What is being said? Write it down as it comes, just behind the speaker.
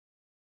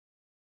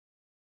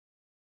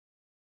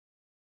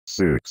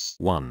6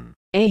 1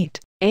 8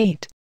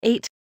 8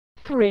 8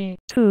 3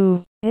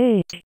 2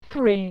 8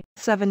 3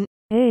 7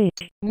 8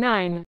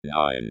 9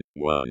 9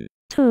 1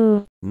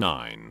 2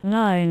 9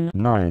 9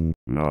 9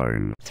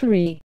 9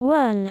 3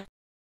 1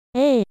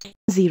 8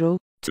 0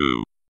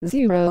 2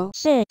 0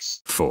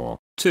 6 4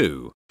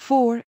 2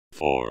 4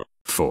 4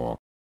 4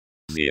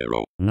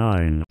 0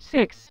 9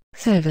 6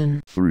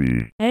 7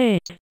 3 8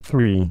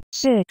 3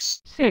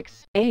 6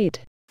 6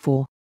 8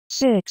 4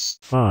 6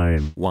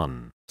 5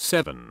 1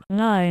 7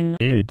 9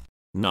 8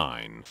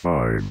 9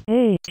 5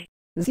 8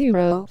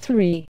 0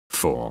 3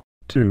 4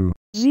 2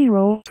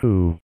 0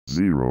 2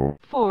 0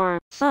 4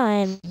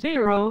 5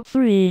 0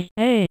 3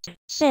 8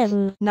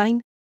 7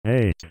 9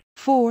 8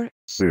 4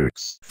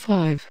 6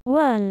 5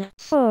 1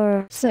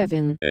 4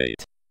 7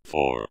 8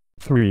 4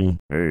 3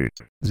 8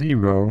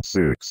 0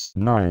 6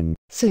 9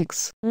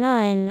 6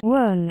 9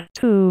 1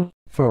 2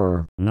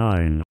 4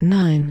 9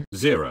 9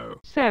 0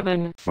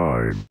 7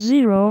 5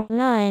 0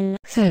 9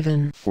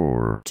 7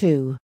 4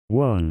 2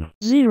 1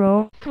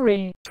 0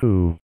 3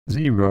 2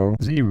 0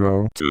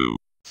 0 2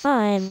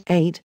 5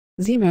 8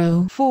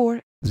 0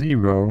 4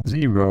 0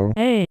 0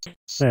 8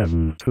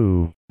 7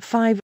 2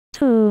 5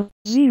 2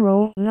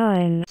 0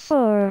 9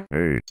 4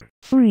 8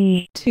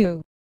 3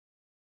 2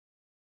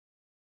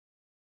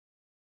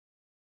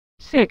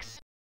 6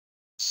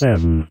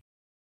 7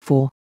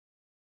 4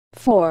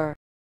 4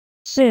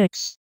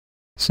 6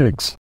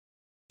 6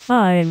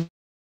 5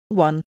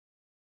 1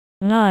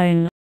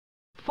 9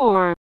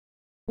 4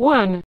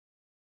 1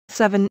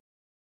 7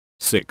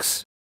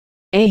 6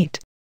 8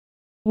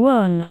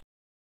 1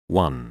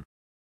 1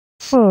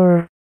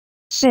 4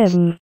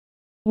 7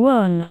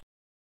 1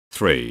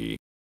 3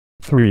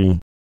 3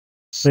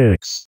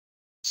 6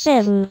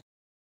 7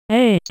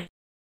 8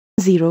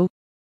 0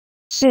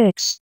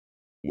 6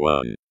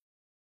 1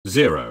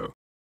 0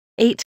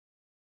 8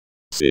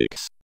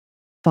 6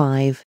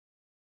 5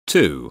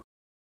 2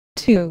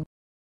 2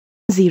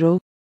 0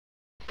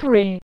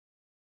 3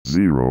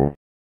 0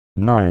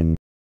 9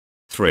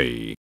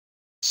 3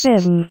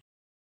 7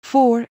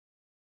 4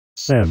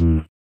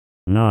 7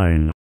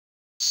 9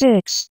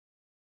 6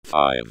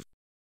 5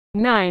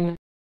 9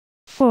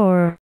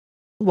 4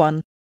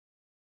 1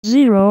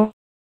 0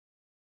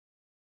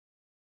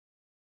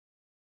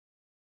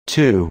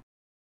 2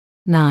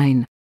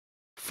 9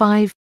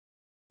 5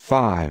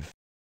 5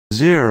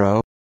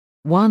 0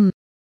 1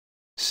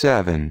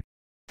 7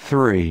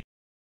 3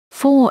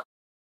 4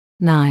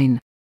 9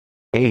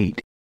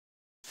 8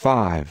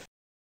 5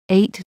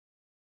 8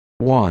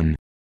 1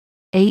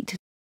 8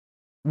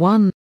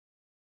 1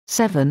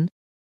 7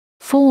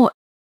 4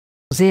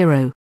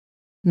 0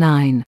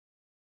 9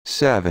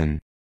 7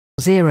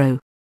 0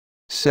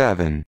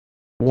 7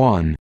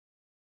 1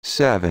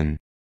 7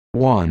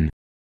 1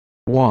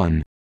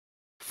 1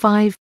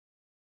 5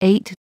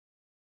 8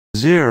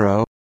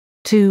 0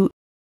 2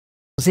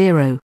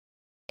 0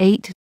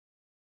 8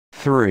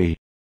 3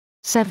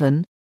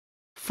 7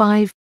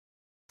 5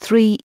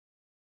 3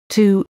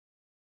 2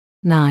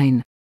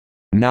 9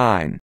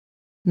 9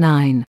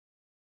 9